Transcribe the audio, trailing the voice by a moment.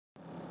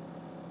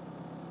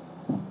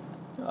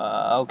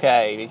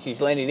Okay, this is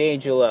Leonard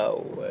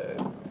Angelo.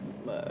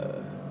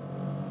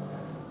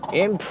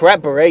 In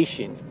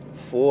preparation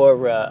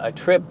for a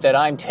trip that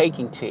I'm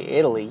taking to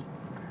Italy,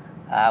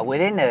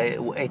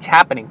 it's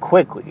happening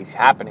quickly. It's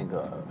happening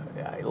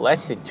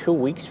less than 2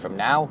 weeks from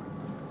now.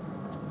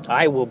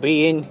 I will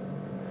be in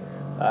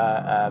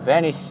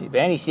Venice,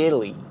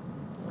 Italy,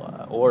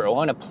 or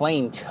on a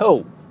plane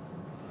too.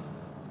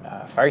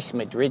 First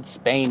Madrid,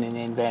 Spain, and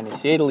then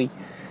Venice, Italy.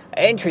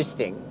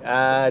 Interesting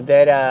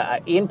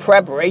that in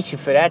preparation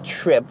for that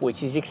trip,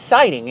 which is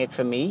exciting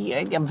for me,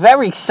 I'm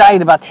very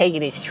excited about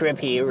taking this trip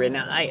here, and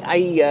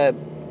I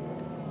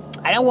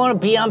don't want to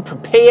be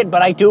unprepared,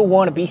 but I do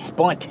want to be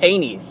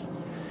spontaneous,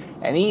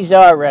 and these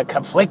are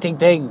conflicting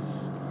things.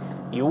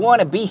 You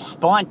want to be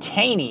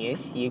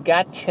spontaneous, you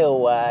got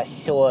to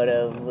sort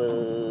of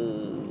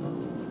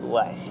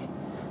what?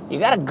 You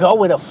got to go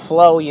with the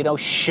flow,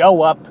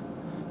 show up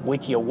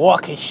with your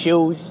walking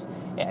shoes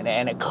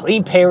and a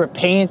clean pair of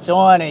pants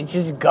on and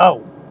just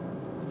go.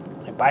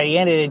 And by the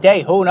end of the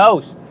day, who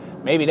knows?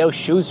 Maybe those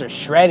shoes are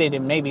shredded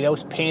and maybe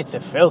those pants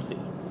are filthy.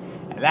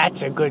 And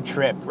that's a good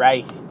trip,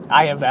 right?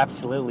 I have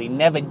absolutely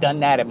never done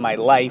that in my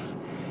life.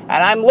 And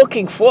I'm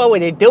looking forward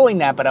to doing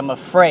that, but I'm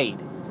afraid.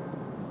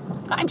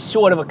 I'm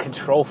sort of a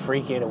control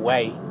freak in a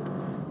way.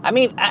 I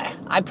mean,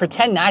 I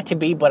pretend not to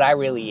be, but I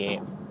really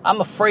am.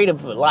 I'm afraid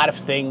of a lot of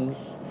things.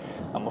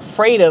 I'm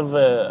afraid of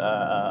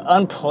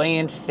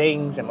unplanned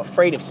things. I'm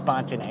afraid of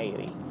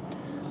spontaneity.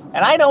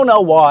 And I don't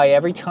know why.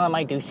 Every time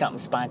I do something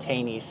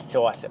spontaneous, it's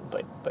awesome.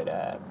 But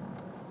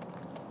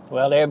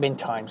well, there have been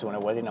times when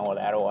it wasn't all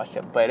that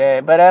awesome. But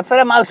for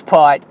the most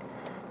part,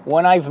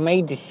 when I've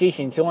made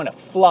decisions on the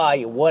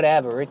fly or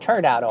whatever, it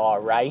turned out all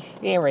right.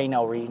 There ain't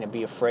no reason to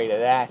be afraid of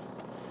that.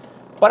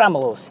 But I'm a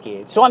little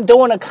scared. So I'm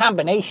doing a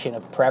combination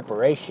of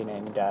preparation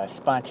and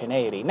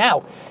spontaneity.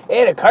 Now,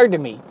 it occurred to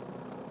me,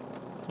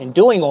 in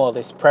doing all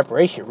this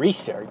preparation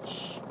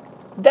research,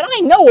 that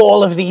I know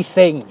all of these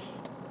things.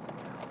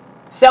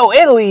 So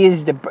Italy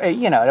is the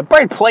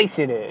birthplace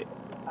of the.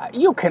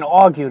 You can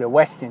argue the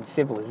Western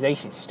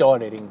civilization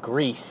started in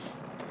Greece,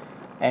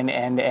 and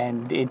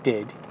it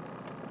did.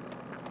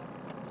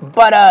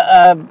 But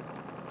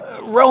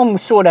Rome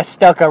sort of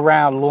stuck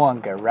around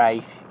longer,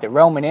 right? The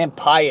Roman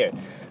Empire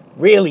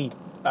really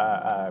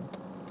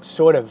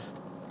sort of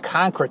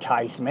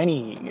concretized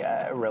many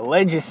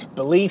religious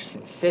beliefs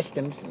and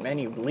systems, and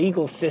many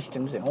legal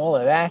systems, and all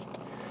of that.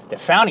 The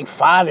founding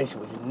fathers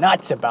was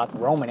nuts about the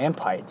Roman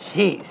Empire.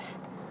 Jeez.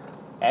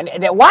 And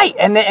why?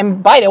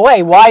 And by the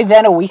way, why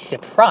then are we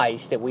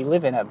surprised that we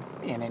live in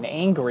an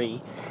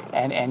angry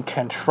and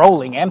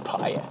controlling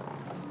empire?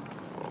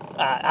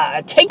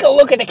 Take a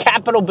look at the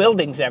Capitol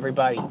buildings,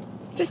 everybody.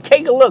 Just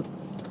take a look.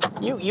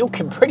 You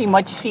can pretty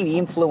much see the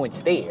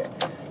influence there.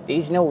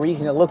 There's no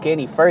reason to look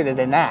any further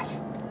than that.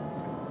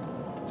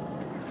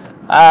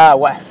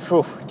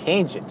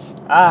 Tangents.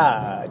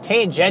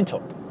 Tangential.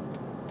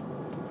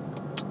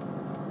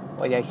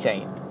 What was I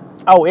saying?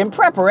 Oh, in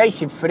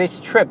preparation for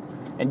this trip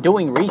and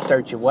doing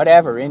research or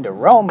whatever into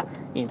Rome,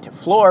 into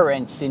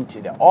Florence,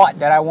 into the art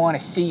that I want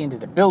to see, into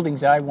the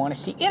buildings I want to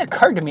see, it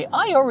occurred to me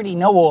I already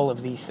know all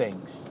of these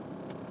things.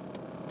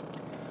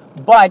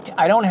 But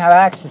I don't have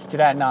access to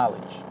that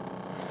knowledge.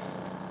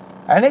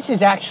 And this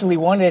is actually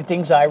one of the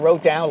things I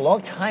wrote down a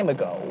long time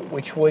ago,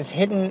 which was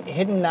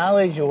hidden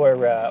knowledge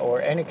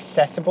or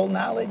inaccessible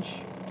knowledge.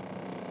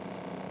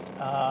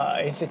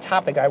 It's a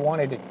topic I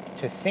wanted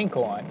to think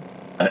on,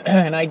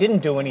 and I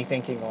didn't do any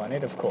thinking on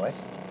it, of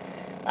course.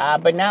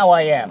 But now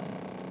I am,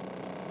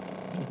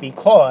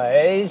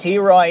 because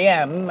here I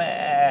am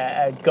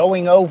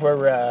going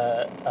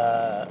over,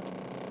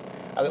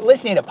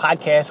 listening to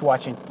podcasts,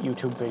 watching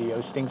YouTube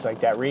videos, things like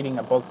that, reading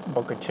a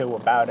book or two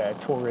about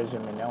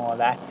tourism and all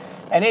that.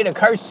 And it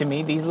occurs to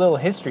me, these little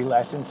history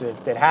lessons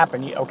that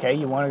happen, okay,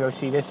 you want to go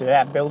see this or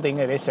that building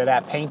or this or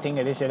that painting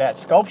or this or that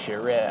sculpture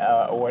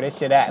or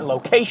this or that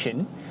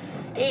location,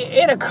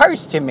 it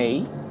occurs to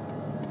me,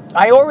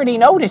 I already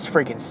know this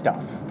freaking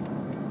stuff.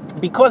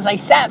 Because I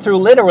sat through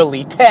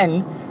literally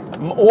 10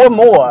 or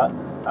more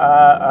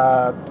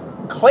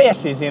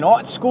classes in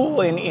art school,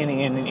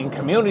 in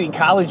community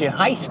college, and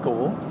high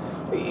school.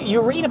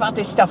 You read about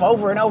this stuff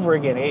over and over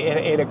again.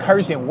 It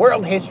occurs in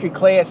world history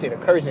class. It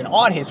occurs in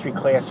art history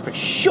class for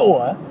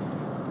sure.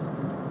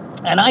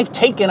 And I've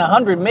taken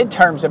 100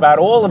 midterms about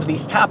all of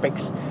these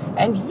topics,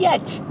 and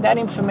yet that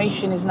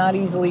information is not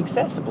easily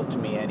accessible to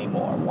me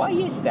anymore. Why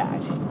is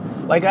that?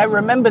 Like, I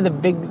remember the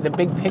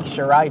big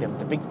picture item,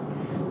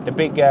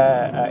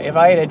 if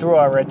I had to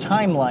draw a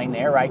timeline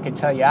there, I could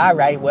tell you, all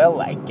right,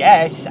 well, I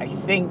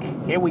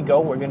think, here we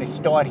go. We're going to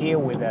start here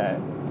with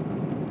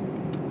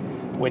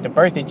the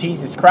birth of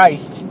Jesus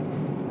Christ.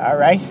 All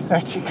right,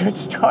 that's a good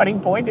starting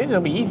point. This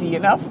will be easy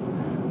enough.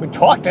 We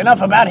talked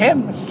enough about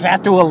him.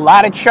 Sat through a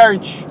lot of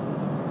church.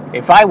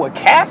 If I were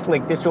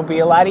Catholic, this would be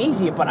a lot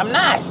easier, but I'm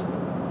not.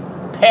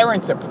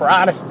 Parents are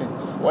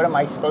Protestants. What am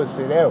I supposed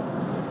to do?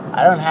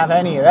 I don't have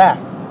any of that.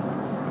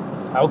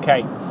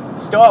 Okay,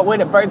 Start with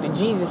the birth of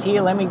Jesus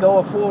here. Let me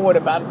go forward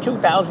about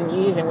 2,000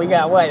 years, and we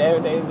got what?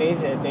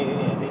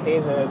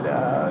 There's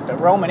the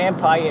Roman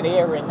Empire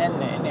there, and then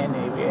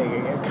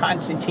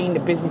Constantine, the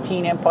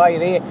Byzantine Empire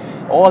there.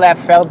 All that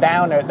fell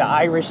down. The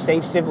Irish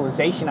saved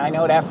civilization. I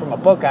know that from a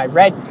book I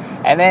read.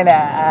 And then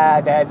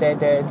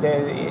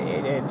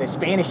the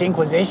Spanish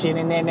Inquisition,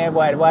 and then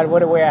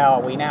where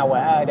are we now?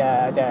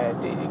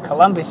 The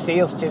Columbus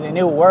sails to the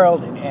New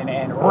World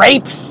and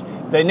rapes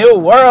the New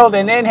World,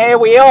 and then here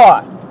we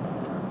are.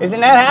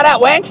 Isn't that how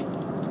that went?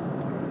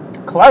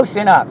 Close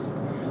enough.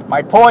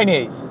 My point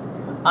is,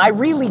 I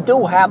really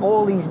do have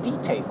all these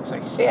details. I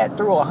sat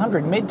through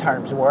 100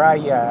 midterms where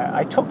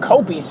I took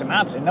copious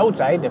amounts of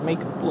notes. I had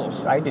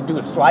to do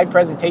a slide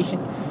presentation.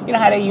 You know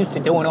how they used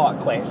to do in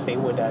art class? They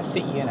would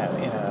sit you in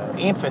a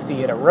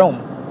amphitheater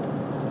room.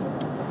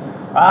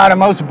 The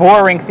most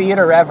boring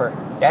theater ever.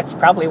 That's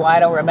probably why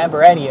I don't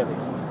remember any of it.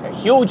 A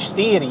huge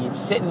theater, you'd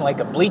sit in like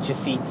a bleacher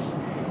seats,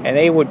 and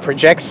they would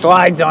project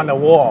slides on the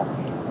wall.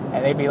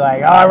 And they'd be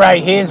like, all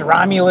right, here's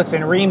Romulus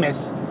and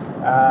Remus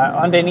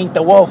underneath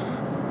the wolf.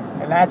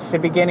 And that's the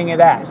beginning of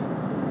that.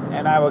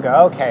 And I would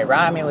go, okay,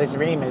 Romulus,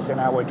 Remus,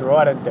 and I would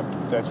draw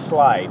the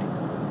slide.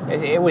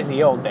 It was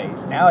the old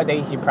days.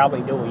 Nowadays, you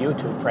probably do a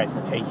YouTube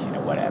presentation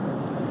or whatever.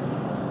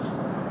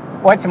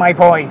 What's my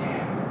point?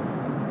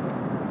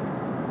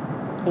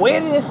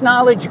 Where did this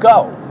knowledge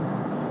go?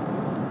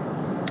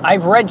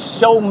 I've read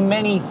so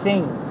many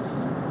things.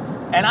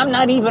 And I'm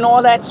not even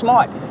all that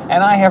smart.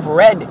 And I have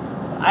read,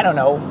 I don't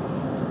know,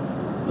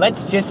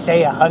 let's just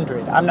say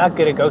 100. I'm not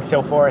going to go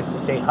so far as to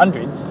say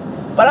hundreds.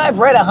 But I've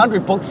read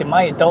 100 books in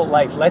my adult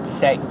life, let's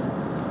say.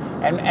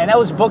 And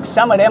those books,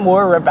 some of them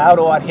were about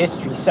art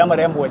history. Some of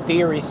them were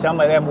theory. Some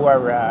of them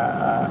were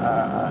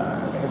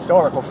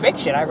historical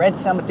fiction. I read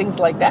some things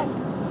like that.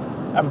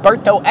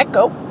 Umberto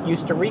Eco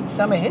used to read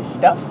some of his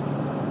stuff,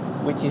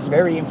 which is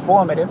very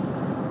informative.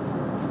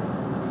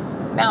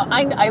 Now,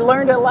 I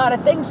learned a lot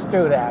of things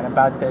through that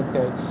about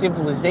the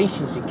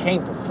civilizations that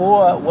came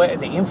before, where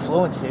the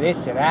influence of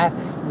this and that,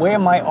 where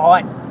my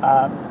art,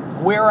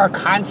 where our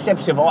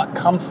concepts of art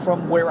come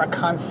from, where our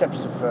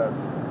concepts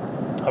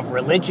of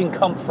religion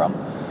come from,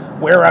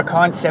 where our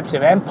concepts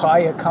of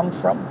empire come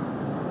from.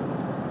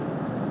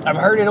 I've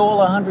heard it all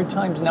 100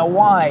 times. Now,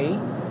 why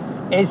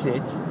is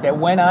it that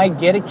when I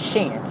get a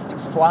chance to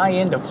fly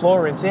into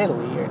Florence,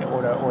 Italy,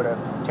 or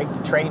to take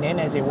the train in,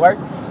 as it were,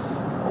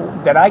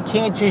 that I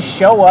can't just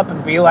show up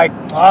and be like,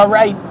 all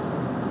right,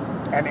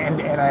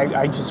 and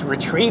I just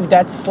retrieve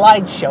that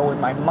slideshow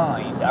in my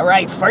mind. All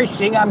right, first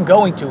thing I'm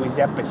going to is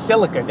that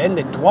Basilica, then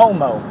the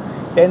Duomo,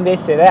 then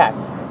this or that.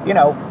 You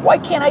know, why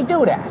can't I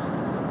do that?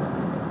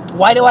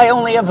 Why do I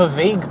only have a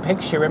vague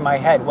picture in my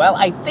head? Well,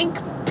 I think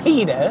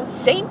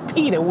St.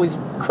 Peter was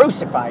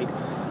crucified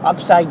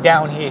upside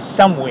down here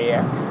somewhere,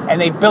 and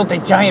they built a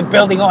giant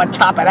building on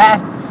top of that,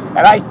 and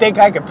I think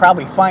I could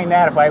probably find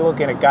that if I look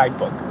in a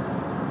guidebook.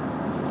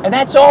 And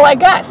that's all I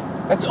got.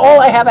 That's all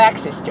I have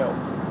access to.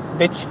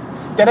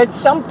 That at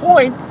some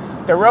point,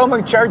 the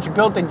Roman Church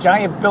built a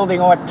giant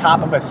building on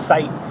top of a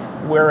site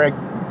where a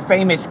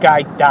famous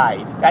guy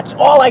died. That's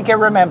all I can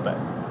remember.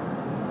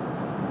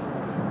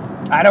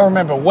 I don't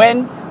remember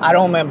when. I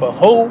don't remember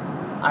who.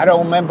 I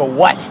don't remember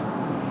what.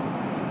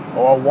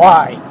 Or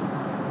why.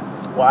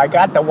 Well, I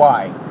got the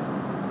why.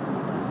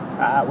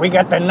 We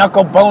got the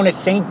knuckle bone of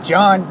St.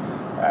 John,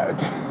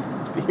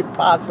 the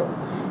apostle.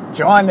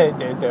 John,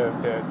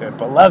 the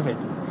beloved.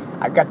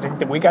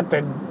 We got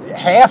the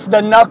half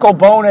the knuckle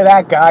bone of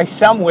that guy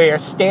somewhere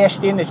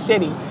stashed in the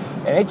city,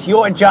 and it's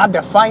your job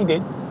to find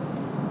it.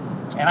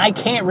 And I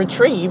can't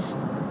retrieve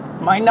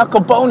my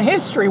knuckle bone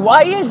history.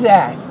 Why is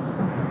that?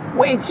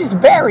 Wait, it's just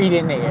buried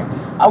in there.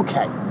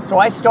 Okay, so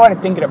I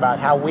started thinking about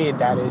how weird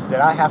that is, that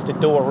I have to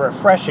do a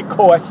refresher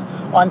course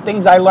on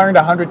things I learned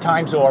 100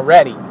 times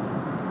already.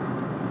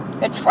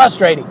 It's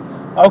frustrating.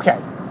 Okay.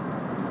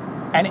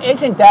 And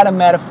isn't that a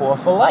metaphor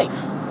for life?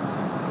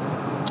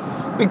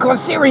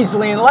 Because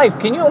seriously, in life,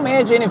 can you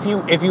imagine if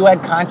you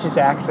had conscious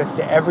access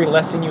to every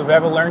lesson you've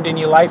ever learned in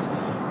your life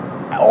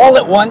all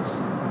at once?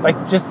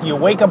 Like, just you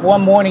wake up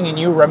one morning and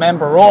you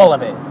remember all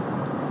of it.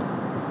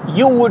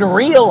 You would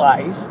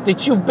realize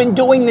that you've been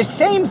doing the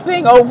same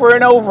thing over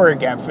and over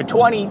again for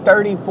 20,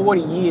 30,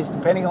 40 years,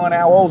 depending on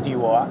how old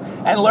you are,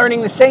 and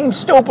learning the same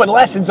stupid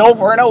lessons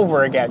over and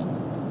over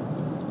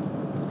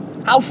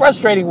again. How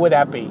frustrating would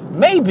that be?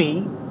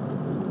 Maybe,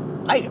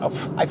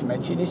 I've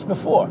mentioned this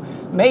before,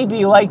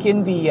 maybe like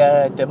in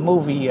the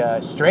movie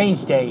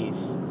Strange Days,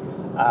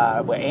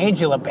 where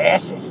Angela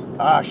Bassett,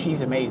 she's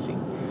amazing.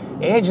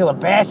 Angela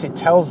Bassett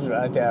tells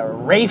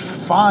Ralph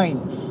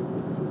Fiennes,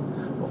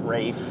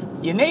 Rafe,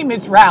 your name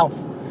is Ralph.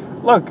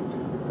 Look,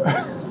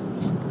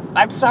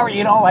 I'm sorry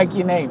you don't like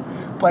your name,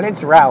 but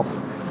it's Ralph.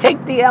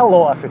 Take the L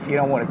off if you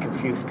don't want to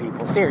confuse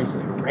people.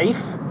 Seriously,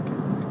 Rafe?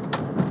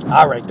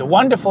 All right, the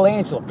wonderful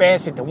Angela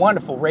Bassett, the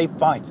wonderful Ralph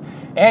Fiennes.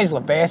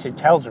 Angela Bassett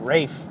tells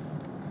Rafe,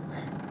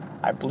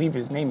 I believe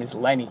his name is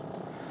Lenny.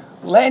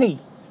 Lenny,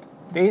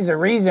 there's a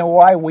reason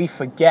why we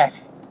forget.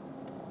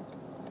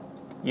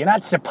 You're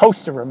not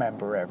supposed to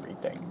remember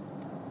everything.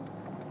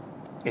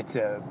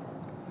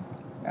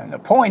 And the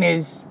point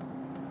is,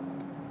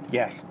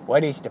 yes,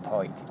 what is the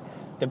point?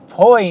 The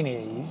point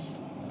is,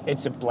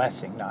 it's a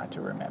blessing not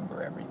to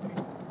remember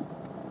everything.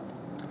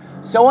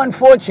 So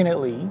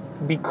unfortunately,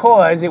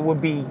 because it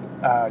would be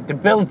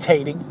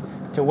debilitating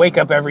to wake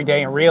up every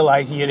day and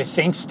realize you're the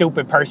same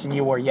stupid person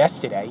you were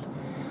yesterday,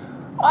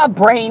 our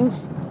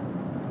brains,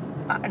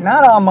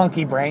 not our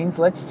monkey brains,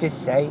 let's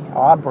just say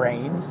our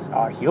brains,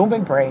 our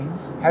human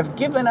brains, have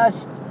given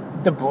us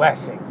the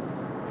blessing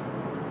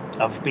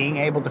of being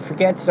able to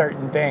forget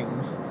certain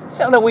things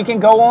so that we can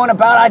go on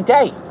about our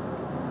day.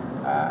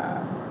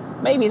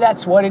 Maybe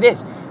that's what it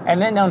is.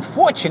 And then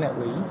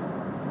unfortunately,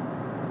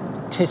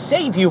 to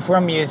save you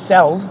from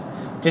yourself,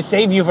 to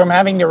save you from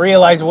having to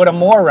realize what a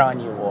moron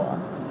you are,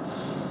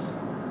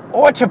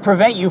 or to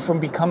prevent you from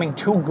becoming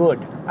too good,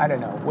 I don't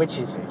know, which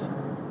is it?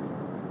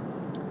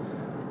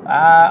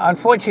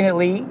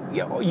 Unfortunately,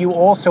 you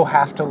also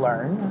have to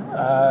learn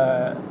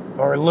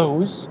or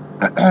lose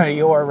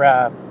your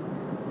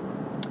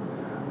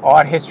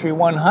Art History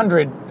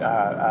 100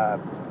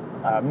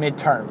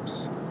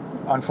 midterms.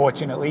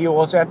 Unfortunately, you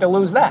also have to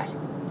lose that.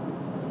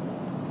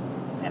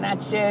 And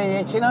that's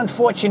it's an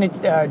unfortunate,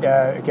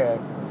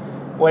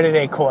 what do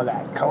they call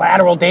that?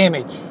 Collateral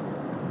damage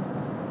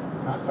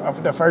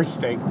of the first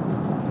thing.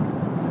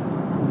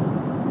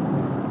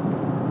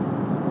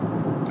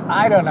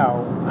 I don't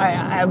know.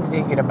 I'm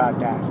thinking about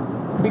that.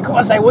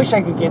 Because I wish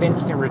I could get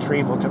instant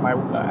retrieval to my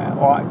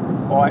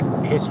Art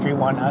History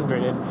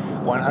 100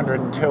 and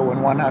 102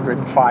 and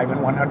 105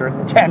 and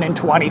 110 and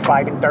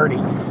 25 and 30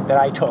 that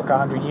I took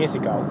 100 years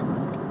ago.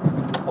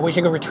 I wish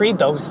I could retrieve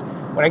those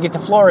when I get to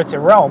Florence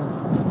and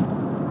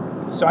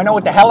Rome, so I know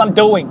what the hell I'm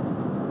doing.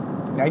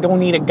 And I don't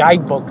need a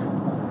guidebook.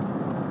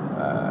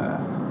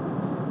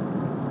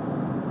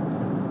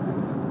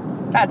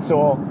 That's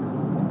all.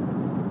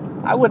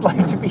 I would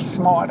like to be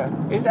smarter.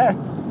 Is that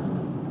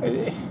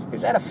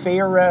a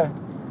fair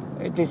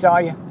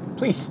desire?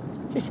 Please,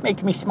 just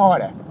make me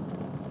smarter.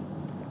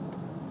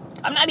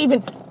 I'm not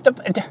even...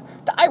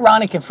 The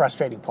ironic and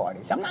frustrating part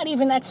is I'm not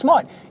even that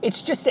smart.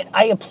 It's just that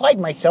I applied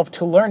myself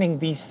to learning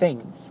these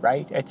things,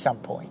 right, at some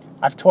point.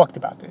 I've talked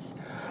about this.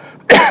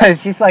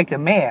 It's just like the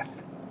math.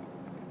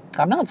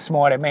 I'm not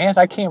smart at math.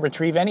 I can't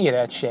retrieve any of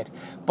that shit.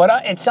 But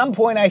at some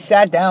point I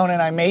sat down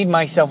and I made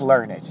myself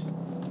learn it.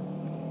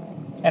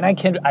 And I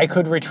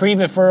could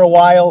retrieve it for a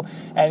while,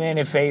 and then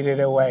it faded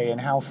away.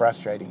 And how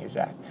frustrating is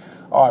that?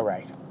 All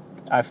right,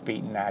 I've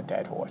beaten that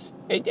dead horse.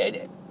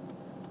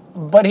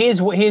 But here's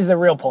the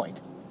real point.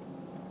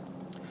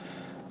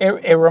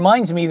 It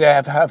reminds me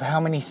of how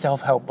many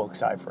self-help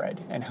books I've read,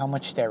 and how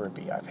much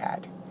therapy I've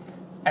had,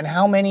 and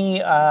how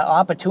many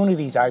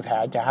opportunities I've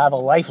had to have a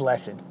life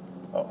lesson,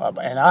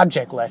 an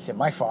object lesson.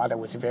 My father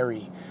was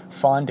very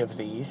fond of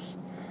these.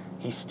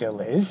 He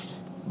still is.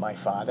 My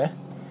father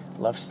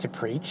loves to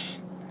preach.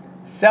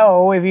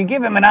 So if you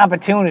give him an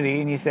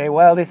opportunity and you say,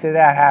 well, this or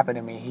that happened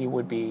to me, he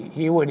would be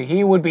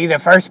the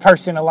first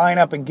person to line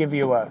up and give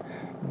you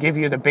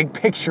the big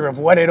picture of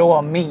what it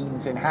all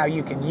means and how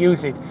you can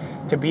use it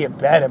to be a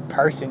better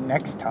person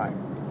next time.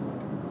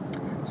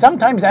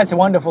 Sometimes that's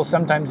wonderful,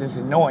 sometimes it's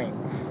annoying.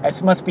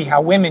 That must be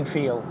how women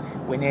feel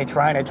when they're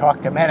trying to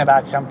talk to men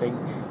about something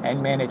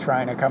and men are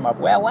trying to come up,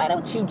 well, why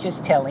don't you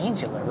just tell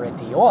Angela at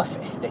the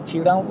office that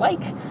you don't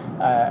like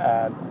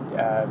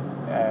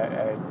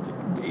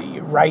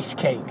rice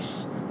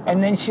cakes,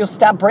 and then she'll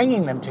stop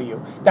bringing them to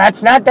you.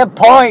 That's not the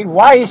point.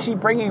 Why is she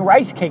bringing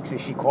rice cakes?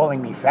 Is she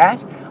calling me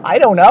fat? I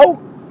don't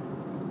know.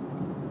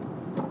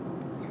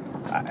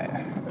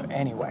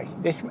 Anyway,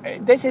 this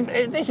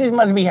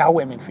must be how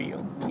women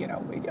feel. You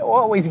know,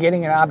 always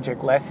getting an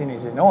object lesson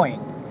is annoying.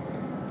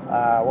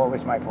 What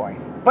was my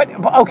point? But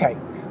okay.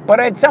 But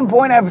at some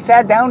point I've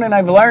sat down and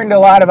I've learned a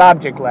lot of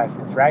object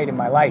lessons, right, in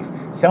my life.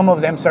 Some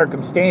of them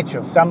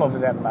circumstantial, some of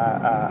them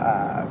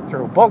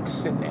through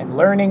books and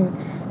learning,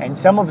 and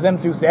some of them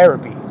through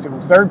therapy,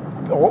 through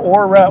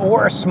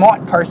or a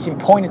smart person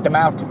pointed them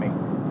out to me.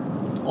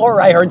 Or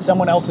I heard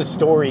someone else's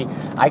story,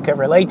 I could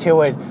relate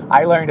to it,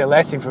 I learned a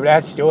lesson from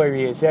that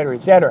story, etc.,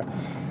 etc.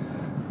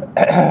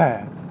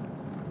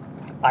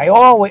 I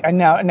always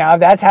now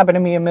that's happened to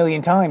me a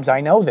million times.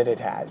 I know that it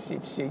has.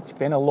 It's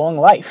been a long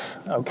life.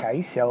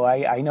 Okay, so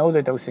I know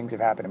that those things have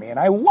happened to me, and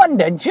I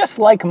wonder, just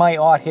like my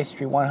Art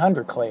History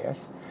 100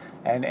 class,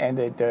 and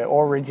the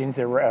origins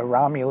of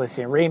Romulus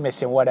and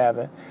Remus and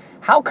whatever,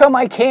 how come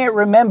I can't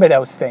remember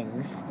those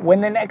things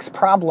when the next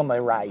problem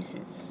arises?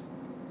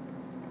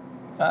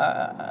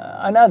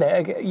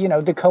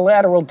 The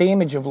collateral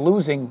damage of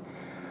losing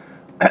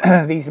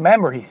these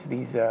memories,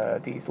 these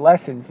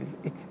lessons,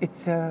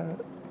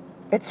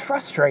 it's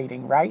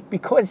frustrating, right?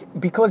 Because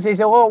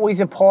there's always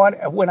a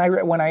part when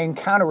I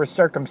encounter a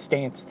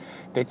circumstance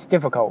that's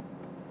difficult.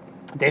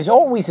 There's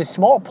always a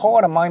small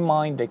part of my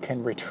mind that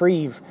can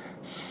retrieve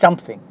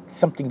something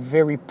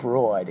very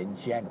broad and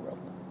general,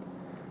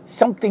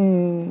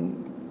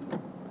 something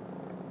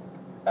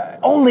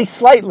only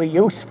slightly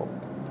useful.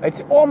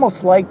 It's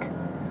almost like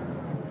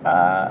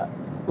a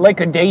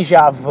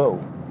deja vu.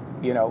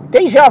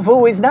 Deja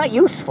vu is not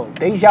useful.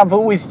 Deja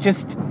vu is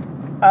just,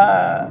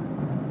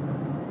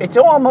 it's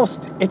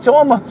almost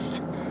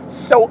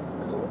so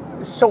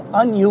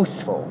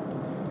unuseful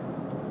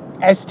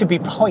as to be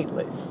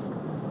pointless.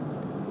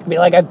 Be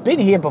like, I've been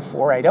here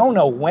before. I don't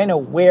know when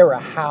or where or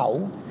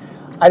how.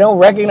 I don't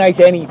recognize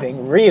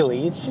anything,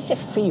 really. It's just a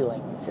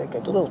feeling. It's like a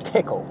little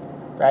tickle,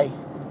 right?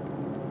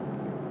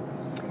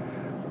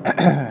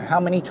 How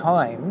many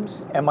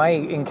times am I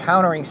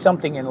encountering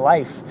something in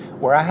life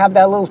where I have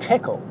that little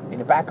tickle in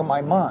the back of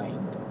my mind?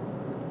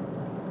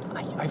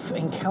 I've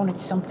encountered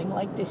something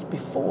like this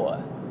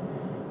before.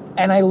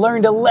 And I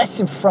learned a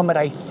lesson from it,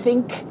 I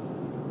think,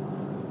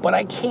 but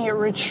I can't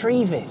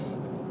retrieve it.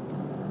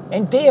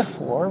 And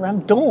therefore,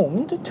 I'm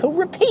doomed to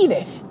repeat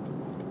it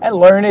and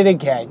learn it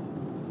again.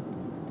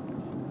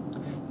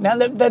 Now,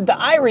 the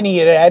irony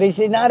of that is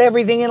that not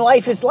everything in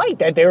life is like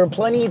that. There are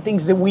plenty of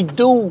things that we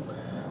do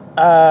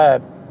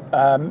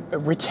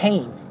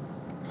retain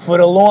for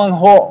the long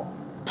haul.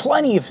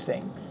 Plenty of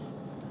things.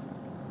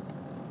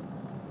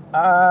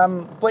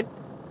 But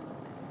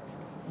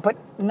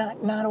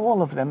not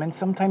all of them. And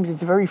sometimes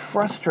it's very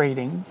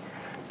frustrating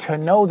to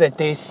know that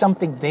there's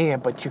something there,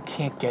 but you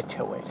can't get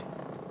to it.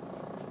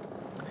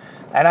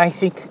 And I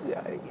think,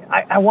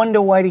 I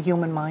wonder why the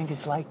human mind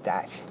is like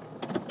that.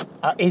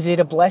 Is it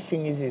a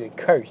blessing? Is it a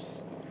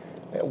curse?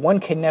 One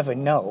can never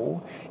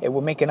know. It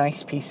would make a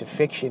nice piece of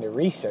fiction to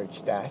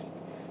research that,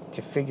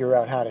 to figure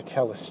out how to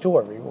tell a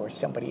story where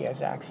somebody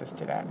has access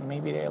to that. And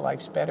maybe their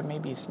life's better,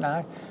 maybe it's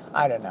not.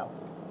 I don't know.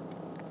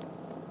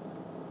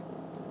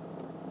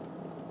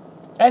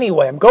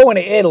 Anyway, I'm going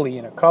to Italy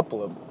in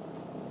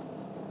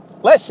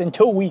less than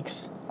 2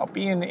 weeks. I'll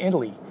be in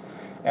Italy.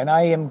 And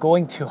I am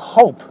going to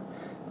hope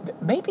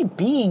that maybe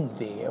being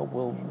there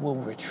will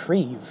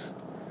retrieve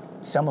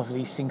some of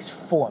these things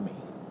for me.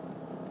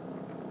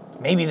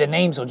 Maybe the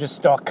names will just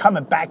start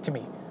coming back to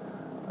me.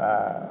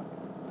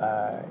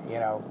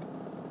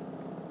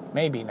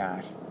 Maybe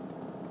not.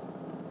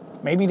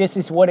 Maybe this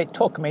is what it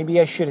took. Maybe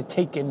I should have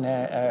taken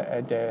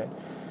the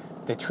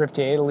trip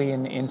to Italy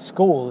in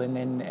school, and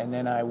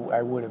then I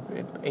would have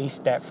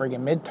aced that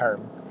friggin'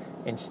 midterm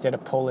instead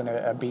of pulling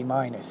a B-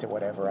 or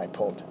whatever I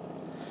pulled.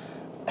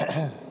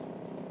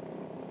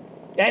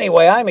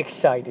 Anyway, I'm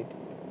excited.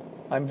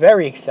 I'm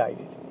very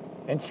excited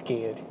and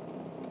scared,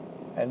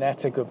 and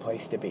that's a good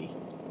place to be.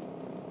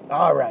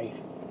 All right.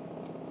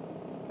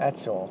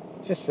 That's all.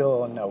 Just a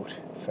little note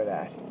for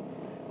that.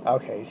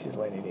 Okay, this is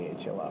Lenny the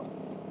H. Hello.